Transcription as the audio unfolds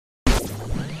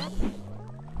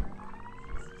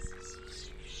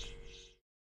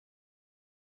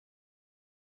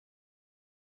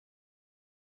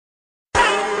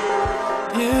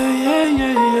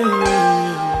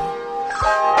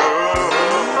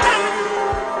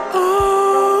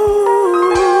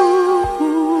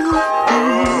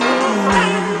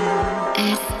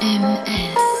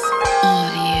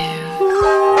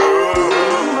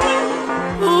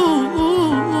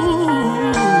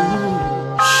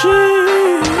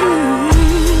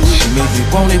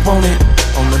want it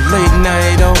on the late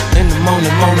night, oh, in the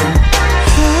morning.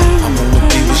 I wanna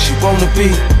be what she wanna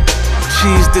be.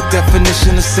 She's the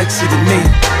definition of sexy to me.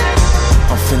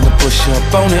 I'm finna push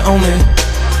up on it.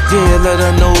 Yeah, let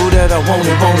her know that I want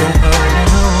it.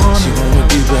 She wanna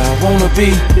be where I wanna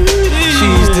be.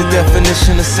 She's the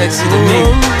definition of sexy to me.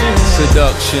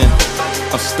 Seduction,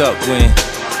 I'm stuck when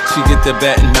she get the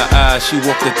bat in her eyes. She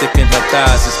walk the thick in her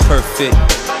thighs. It's perfect,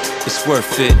 it's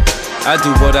worth it. I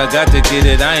do what I got to get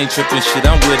it, I ain't tripping shit,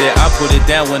 I'm with it. I put it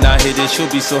down when I hit it, she'll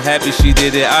be so happy she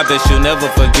did it. I bet she'll never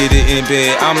forget it in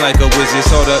bed. I'm like a wizard,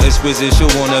 sorta exquisite. She'll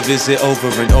wanna visit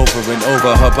over and over and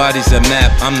over. Her body's a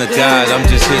map, I'm the guide. I'm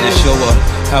just here to show her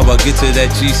how I get to that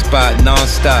G-spot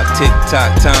non-stop.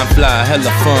 Tick-tock, time fly,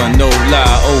 hella fun, no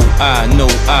lie. Oh, I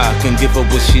know I can give her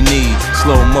what she need.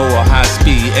 Slow-mo or high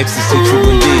speed, ecstasy,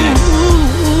 true indeed.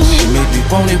 She made me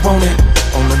want it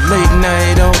on the late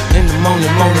night, oh, in the morning.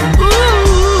 I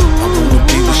wanna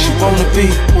be what she wanna be.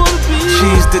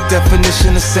 She's the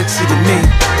definition of sexy to me.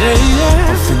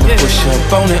 I'm finna push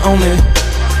up on it.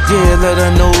 Yeah, let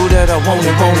her know that I want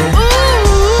it.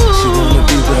 She wanna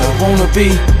be where I wanna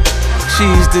be.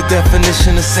 She's the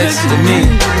definition of sexy to me.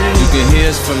 You can hear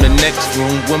us from the next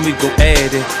room when we go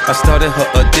at it. I started her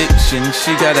addiction,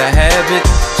 she gotta have it.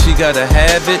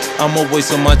 I'm always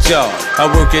on my job. I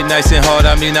work it nice and hard,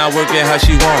 I work it how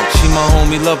she wants. She my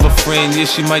homie, love her friend. Yeah,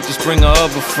 she might just bring her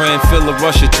other friend. Feel a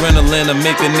rush adrenaline to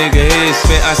make a nigga head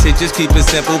spin. I say just keep it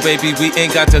simple, baby, we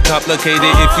ain't got to complicate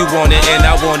it. If you want it and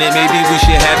I want it, maybe we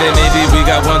should have it. Maybe we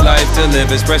got one life to live,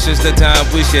 it's precious the time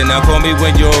we share. Now call me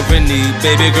when you're in need,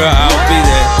 baby girl, I'll be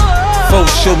there.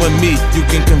 Folks showing me you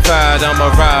can confide. I'm a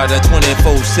rider,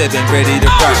 24/7, ready to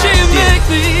ride.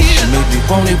 She make me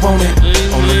want it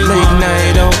on the late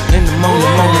night, oh, in the morning.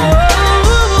 I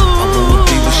wanna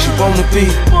be what she wanna be.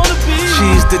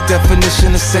 She's the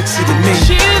definition of sexy to me.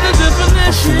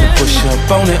 I'm finna push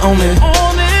up on it.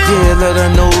 Yeah, let her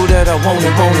know that I want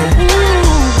it.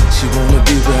 She wanna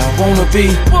be where I wanna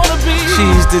be.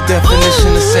 She's the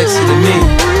definition of sexy to me.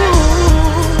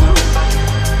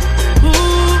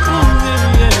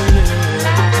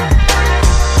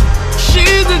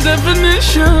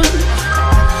 Definition,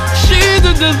 she's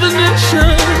the definition.